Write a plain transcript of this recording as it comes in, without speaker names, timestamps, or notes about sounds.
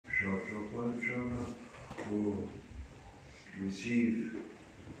to receive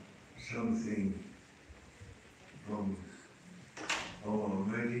something from our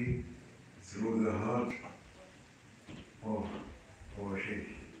Almighty through the heart of our Sheikh.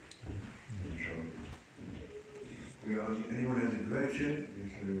 Anyone has a question?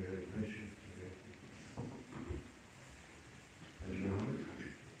 Yes, we have a question.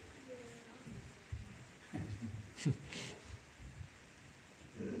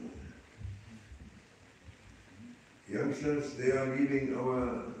 Youngsters, they are leaving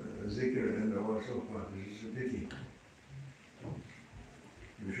our zikr and our sohbat. This is a pity.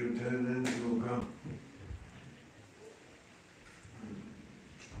 You should tell them to come.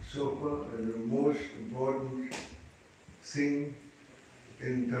 Sohbat is the most important thing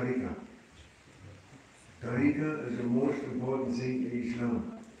in tariqah. Tariqah is the most important thing in Islam.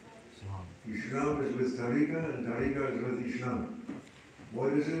 Islam is with tariqah and tariqah is with Islam.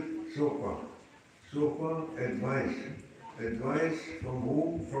 What is it? Sohbat. Sohbat, advice. Advice from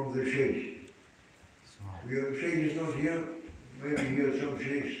whom? From the Sheikh. The Sheikh is not here. Maybe here some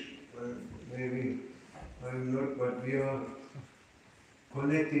Sheikhs. Maybe I'm not, but we are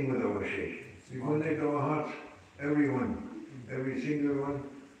connecting with our Sheikh. We connect our hearts. Everyone, every single one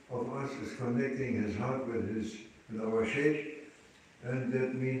of us is connecting his heart with our Sheikh, and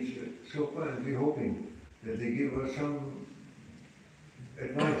that means Sohbat, and we're hoping that they give us some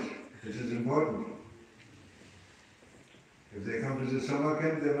advice. This is important. If they come to the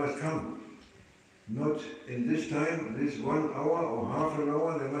Summercamp, they must come. Not in this time, this 1 hour or half an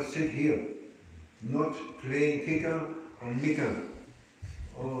hour, they must sit here. Not playing kicker or nicker.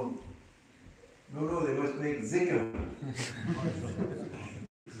 Or, no, they must make zikr.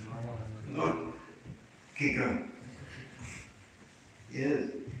 Not kicker. Yes.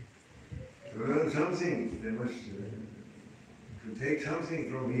 To learn something, they must to take something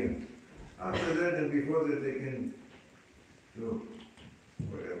from here. After that and before that they can do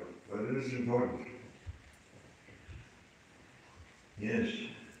whatever. But it is important. Yes.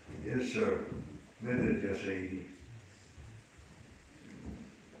 Yes, sir. Minute, Ya Sayyidi.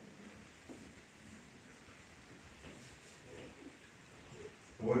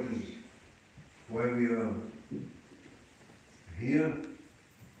 What is why we are here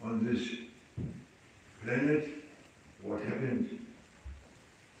on this planet? What happened?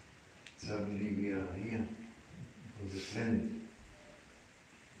 Suddenly we are here on this planet.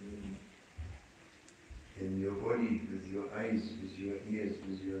 In your body, with your eyes, with your ears,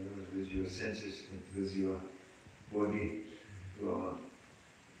 with your nose, with your senses, and with your body, you are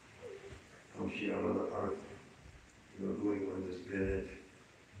here on the earth. You are going on this planet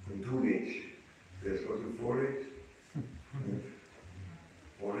in 2 days. There's also 4 legs.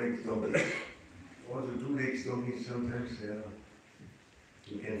 4 legs donkeys. Also 2 legs donkeys sometimes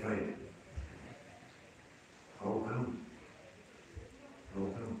you can find. How come? How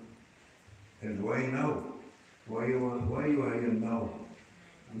come? And why now? Why you are here now?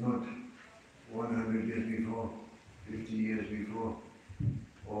 Not 100 years before, 50 years before,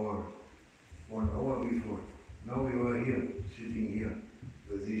 or 1 hour before. Now you are here, sitting here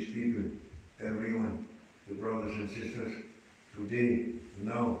with these people, everyone, the brothers and sisters. Today,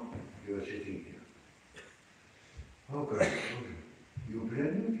 now, you are sitting here. How come? You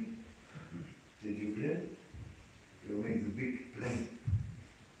planned it? Did you plan? You make the big plan.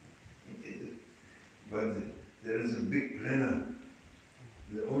 But there is a big planner,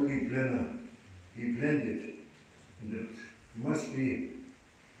 the only planner. He planned it. And it must be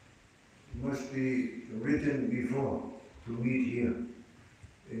written before to meet here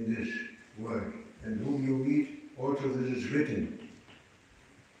in this world. And whom you meet, also this is written.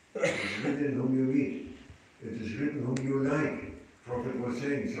 It is written whom you meet. It is written whom you like. Prophet was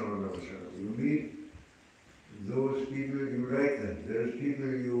saying, sallallahu alaihi wasallam, you meet those people you like them. There's people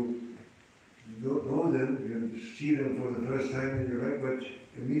you don't know them, you see them for the first time in your life, but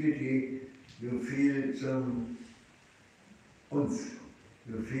immediately you feel some oomph.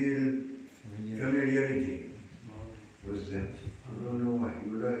 You feel familiarity with them. You don't know why.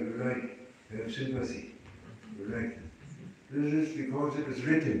 You have sympathy. You like them. This is because it is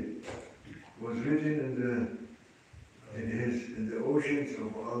written. It was written in the oceans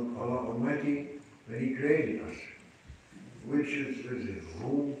of Allah Almighty when He created us. Which is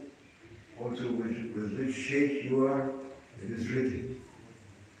who, also with which Sheikh you are, it is written.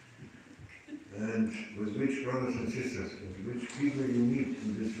 And with which brothers and sisters, and which people you meet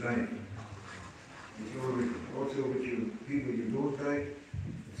in this life. It's all written. Also with people you don't like,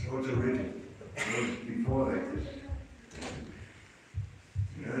 it's also written. It was before like this.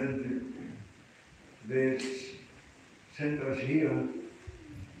 And they sent us here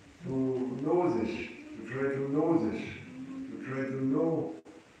to know this, to try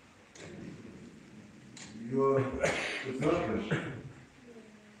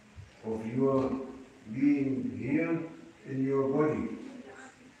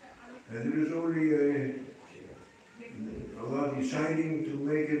deciding to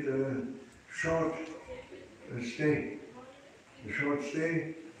make it a short stay. A short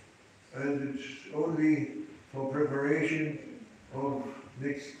stay, and it's only for preparation of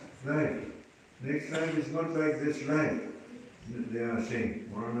next life. Next life is not like this life, they are saying.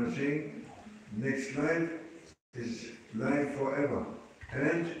 What are saying? Next life is life forever.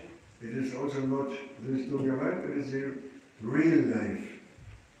 And it is also not this dunya life, it is a real life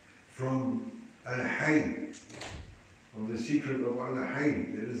from Al-Hayy, from the secret of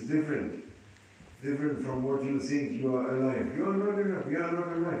Al-Hayy. It is different. Different from what you think you are alive. You are not alive. We are not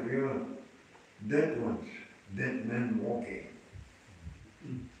alive. We are dead ones. Dead men walking.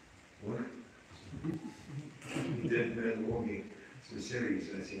 What? Dead men walking. It's a series,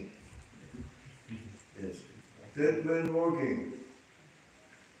 I think. Yes. Dead man walking.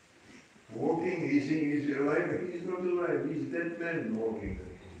 Walking, he thinks he's alive. He's not alive. He's dead man walking.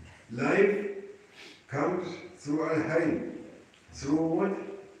 Life comes through Al-Hayy. Through what?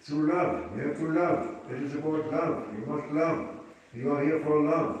 Through love. You have to love. It is about love. You must love. You are here for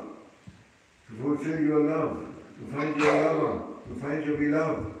love. To fulfill your love. To find your lover. To find your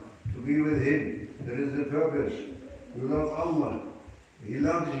beloved. To be with him. That is the purpose. You love Allah. He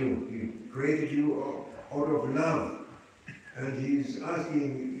loves you. He created you out of love. And He is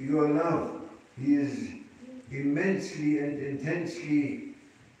asking your love. He is immensely and intensely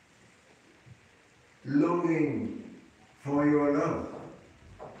longing for your love.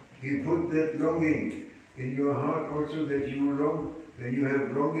 He put that longing in your heart also, that you long, when you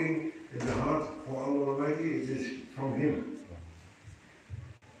have longing in the heart for Allah Almighty, it is from Him.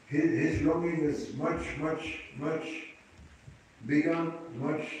 His longing is much, much, much bigger,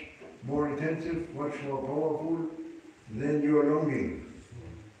 much more intensive, much more powerful than your longing.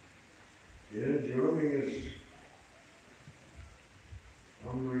 Yes, your longing is,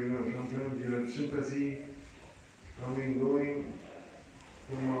 alhamdulillah, sometimes you have sympathy, coming, going,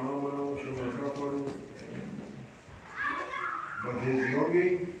 but his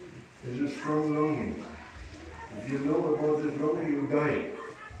longing is a strong longing. If you know about this longing, you die.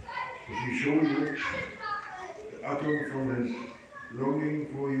 If he shows you the atom from his longing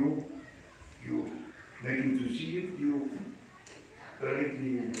for you, you make him to see it, you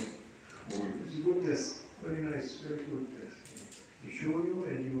directly, oh, it's a good test, very nice, very good test. He show you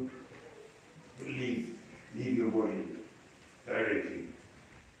and you leave your body directly.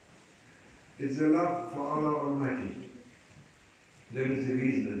 It's the love for Allah Almighty. That is the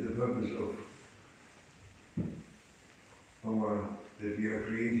reason and the purpose of that we are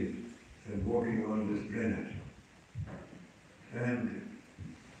created and walking on this planet. And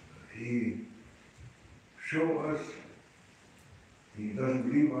He shows us, He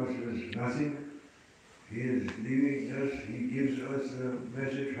doesn't leave us with nothing. He is leaving us, He gives us a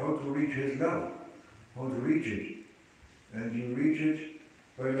message how to reach His love, how to reach it. And you reach it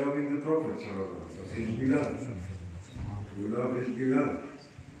by loving the Prophet, His beloved. You love His beloved.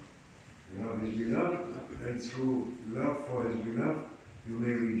 You love His beloved, and through love for His beloved, you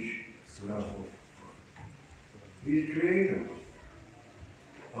may reach love of God. He is Creator,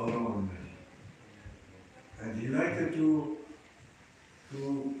 Allah Almighty. And He liked to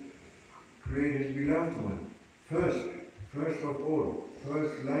create His beloved one. First of all,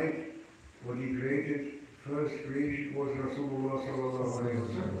 first light, what He created, first creation was Rasulullah sallallahu alayhi wa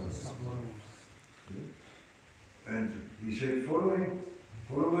sallam. And He said, follow Him,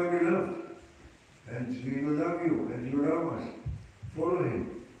 follow my beloved, and we will love you, and you love us. Follow Him.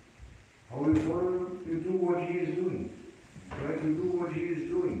 How you follow Him? You do what He is doing. Try to do what He is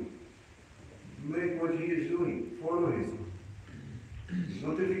doing. Make what He is doing. Follow Him. It's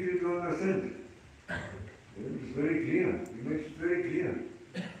not difficult to understand. It's very clear. He makes it very clear.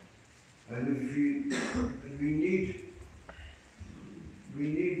 And if we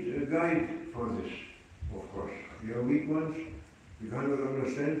need a guide for this, of course. We are weak ones. We cannot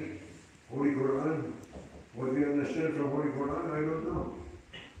understand Holy Quran. What we understand from Holy Quran, I don't know.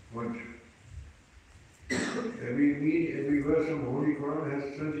 But every verse of Holy Quran has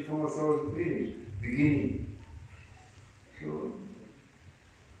 24,000 meanings, beginning. So,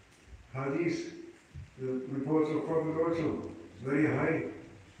 Hadith, the reports of Prophet also, very high,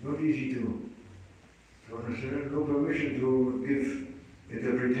 not easy to understand, no permission to give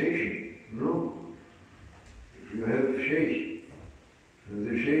interpretation, no. If you have Sheikh,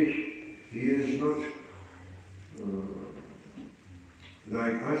 the Sheikh, he is not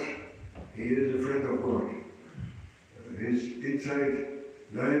like us, he is a friend of God. His inside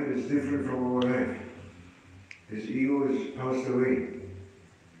life is different from our life. His ego is passed away.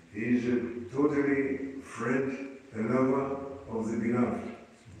 He is a totally friend, a lover of the beloved.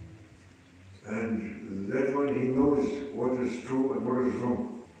 And that one and He knows what is true and what is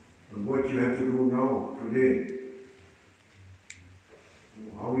wrong, and what you have to do now, today,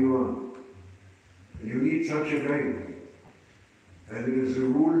 how you are. And you need such a guide. And it is a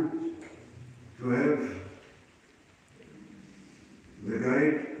rule to have the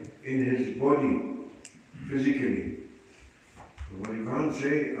guide in his body, physically. But you can't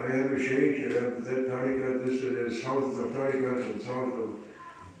say, I have a Sheikh, I have that tariqat, this, there's thousands of tariqats and thousands of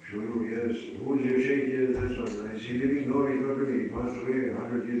shuru, yes. Who is your Sheikh? Yes, this one. Is he living? No, he's not living. He passed away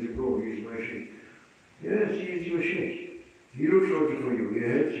 100 years ago. He's my Sheikh. Yes, he is your Sheikh. He looks also for you. He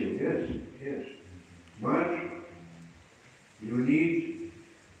helps you. Yes, yes. But you need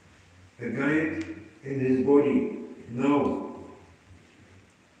a guide in his body now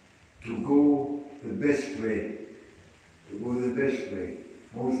to go the best way. To go the best way,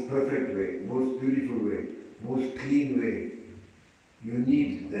 most perfect way, most beautiful way, most clean way. You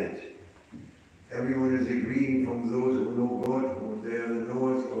need that. Everyone is agreeing, from those who know God, who they are the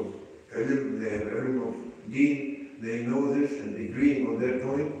knowers of ilm, they have ilm of deen, they know this and agreeing on that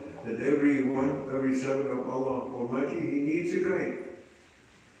point that everyone, every servant of Allah Almighty, he needs a guide.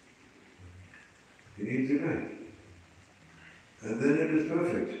 He needs a guide. And then it is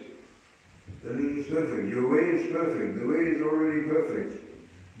perfect. Then it is perfect. Your way is perfect. The way is already perfect.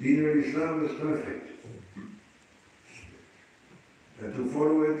 Deen al-Islam is perfect. And to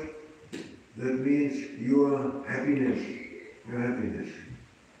follow it, that means your happiness. Your happiness.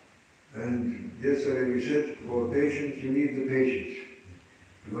 And yesterday we said, for patience, you need the patience.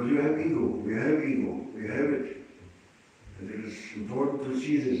 Because you have ego. We have ego. We have it. And it is important to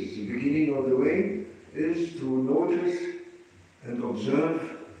see this. The beginning of the way is to notice and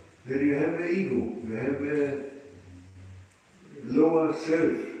observe that you have an ego, you have a lower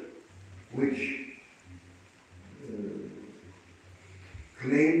self, which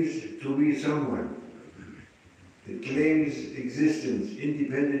claims to be someone. It claims existence,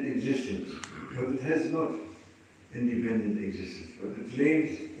 independent existence, but it has not independent existence, but it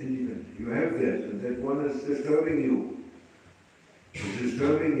claims independent. You have that, and that one is disturbing you. It's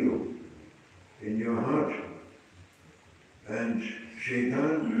disturbing you in your heart. And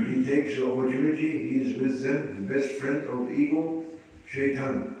Shaitan, he takes the opportunity, he is with them, the best friend of ego,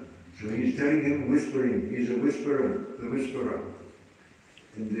 Shaitan. So he's telling him, whispering, he's a whisperer, the whisperer.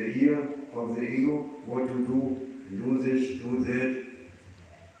 In the ear of the ego, what to do this, do that,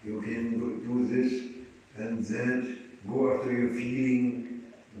 you can do this and that, go after your feeling,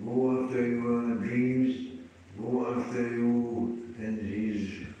 go after your dreams, go after you, and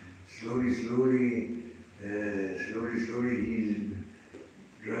he's slowly, he's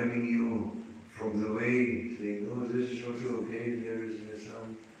driving you from the way, saying, oh, this is also okay, there is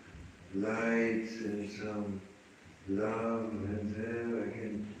some light and some love, and there I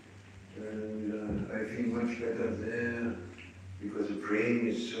can, and I feel much better there, because the praying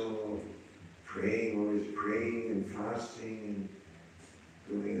is so, always praying and fasting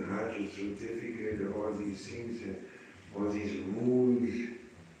and doing Hajj is so difficult, and all these things, all these rules,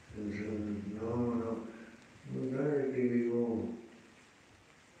 and so, no, directly we go.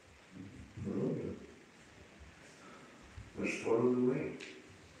 Must follow the way.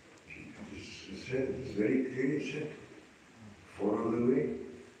 It's said, it's very clearly said. Follow the way.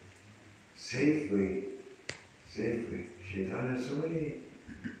 Safe way. Safe way. Shaitan has so many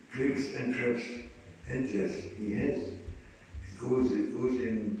tricks and traps. Endless. He has.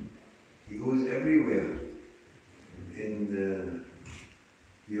 He goes everywhere. In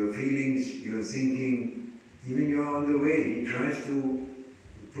your feelings, your thinking, even you're on the way. He tries to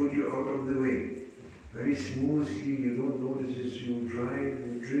put you out of the way. Very smoothly, you don't notice this, you drive,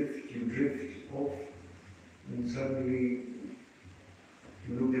 you drift off, and suddenly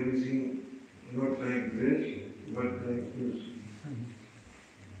you look at everything not like this, but like this.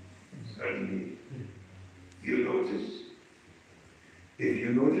 Suddenly, you notice. If you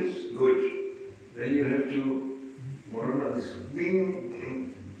notice, good. Then you have to more or less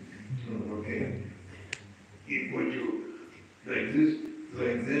bing, okay. He put you like this,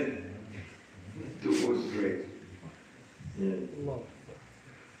 like that, to go straight. Yeah.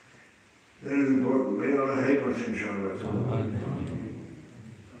 That is important. May Allah help us, inshallah.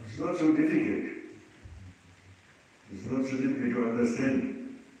 It's not so difficult. It's not so difficult to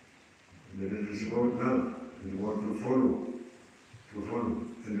understand that it is about love, it's about to follow,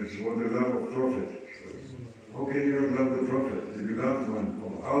 and it's about the love of Prophet. How can you not love the Prophet, the beloved one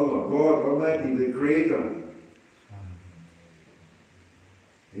of Allah, God Almighty, the Creator?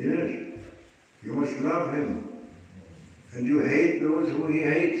 Yes, you must love him. And you hate those who he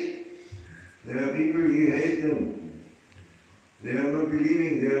hates. There are people, he hates them. They are not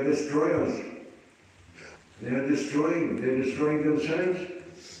believing, they are destroyers. They are destroying themselves,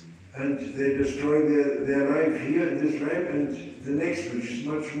 and they destroy their life here in this life, and the next, which is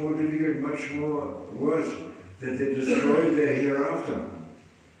much more difficult, much more worse, that they destroy their hereafter.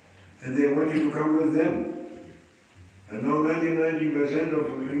 And they want you to come with them. And now 90%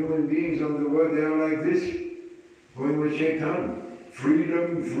 of human beings on the world, they are like this, going with Shaitan.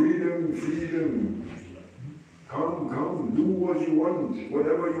 Freedom, freedom, freedom. Come, come, do what you want,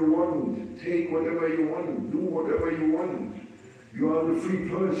 whatever you want, take whatever you want, do whatever you want. You are the free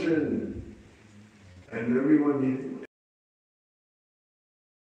person. And everyone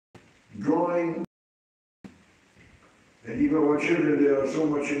drawing. And even our children, they are so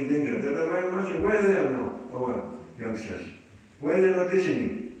much in danger. They are very much, where they are now, our youngsters? Why they are not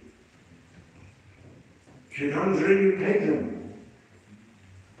listening? Shaitan is ready to take them.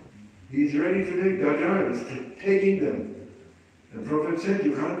 He is ready to take Dajjal, is taking them. The Prophet said,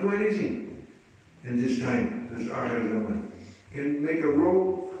 you can't do anything in this time, this Akhir Zaman. You can make a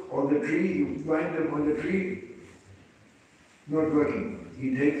rope on the tree, you bind them on the tree, not working.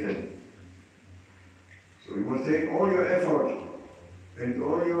 He takes them. So you must take all your effort and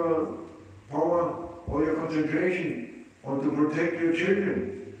all your power, all your concentration on to protect your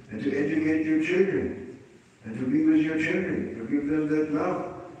children and to educate your children and to be with your children, to give them that love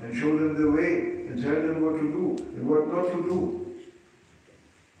and show them the way and tell them what to do and what not to do.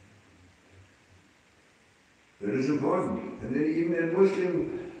 That is important. And then even in Muslims,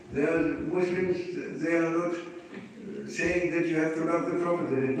 they are not saying that you have to love the Prophet.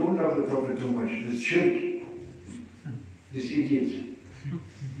 They don't love the Prophet too much. This shirk, this idiots.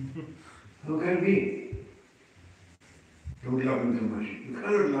 How can it be? Don't love him too much. You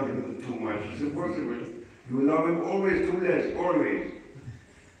cannot love him too much. It's impossible. You love him always too less, always.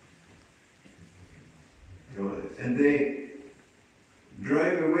 And they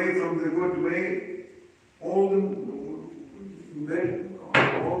drive away from the good way almost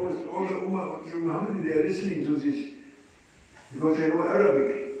all the Ummah of Muhammad, they are listening to this because they know Arabic.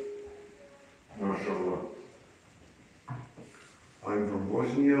 MashaAllah. I'm from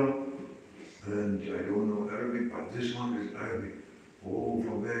Bosnia and I don't know Arabic, but this one is Arabic. Oh,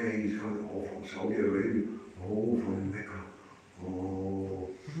 from where he's coming? Oh, from Saudi Arabia. Oh, from Mecca. Oh,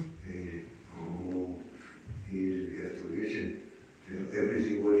 you have to listen to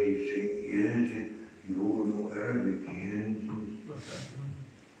everything what he's saying. Yes, you don't know Arabic. Yes.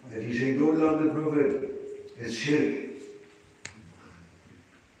 And he's saying, don't love the Prophet. It's shirk.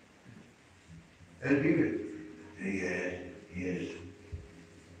 And people say, yes, yes.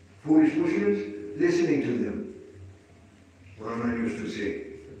 Foolish Muslims, listening to them. What am I used to say?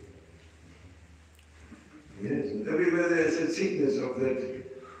 Yes, and everywhere there's a sickness of that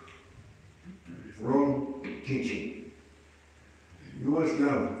wrong teaching. You must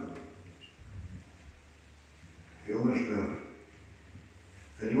love. You must love.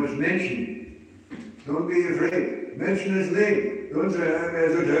 And you must mention. Don't be afraid. Mention his name. Don't say, I'm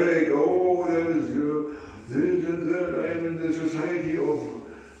esoteric. Oh, there's this and that. I'm in the society of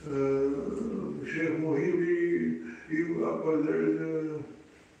Sheikh Mohiri. There is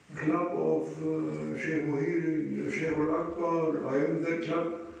a club of Sheikh Mohiri, Sheikh Al-Akbar. I am in that club.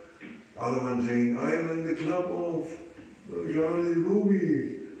 Other one saying, I am in the club of Jalali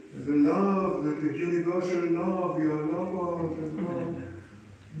Rubi, the love, the universal love, your lovers and love.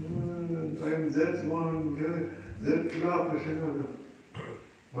 I am that one, that club. I said,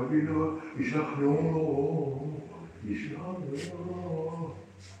 but you know, it's not no, it's not no.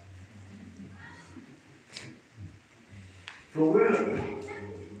 From where?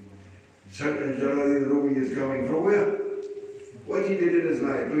 Jalali Rubi is coming from where? What he did in his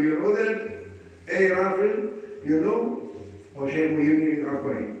life. Do you know that? Hey, Rafin, you know? Or Sheikh Muhyiddin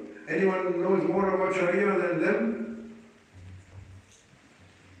Akbari. Anyone knows more about Sharia than them?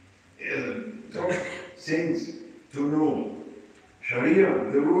 Top things to know. Sharia,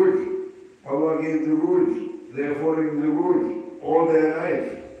 the rules. Allah gave the rules. They are following the rules all their life.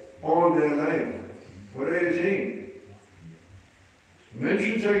 All their life. What are you saying?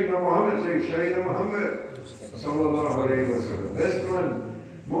 Mention Sayyidina Muhammad, say Sayyidina Muhammad. Sallallahu alayhi wa sallam. Best one,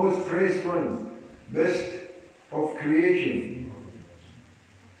 most praised one, best of creation.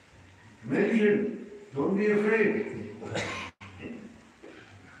 Mention, don't be afraid.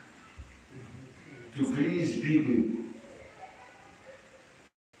 To please people.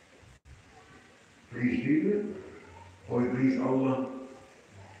 Please people, or please Allah.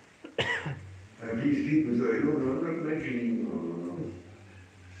 I please people, so I don't know, I'm not mentioning.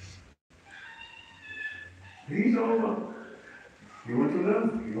 Please Allah. You want to love?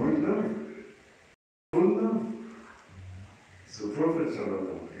 You want to love? Full love. So Prophet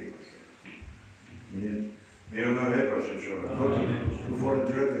sallallahu alayhi wa sallam. May Allah help us, inshallah. Not to follow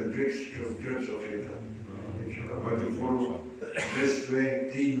tricks of Shaitan, inshallah, but to follow best way,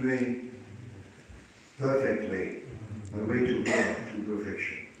 clean way, perfect way, the way to God, to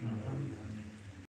perfection.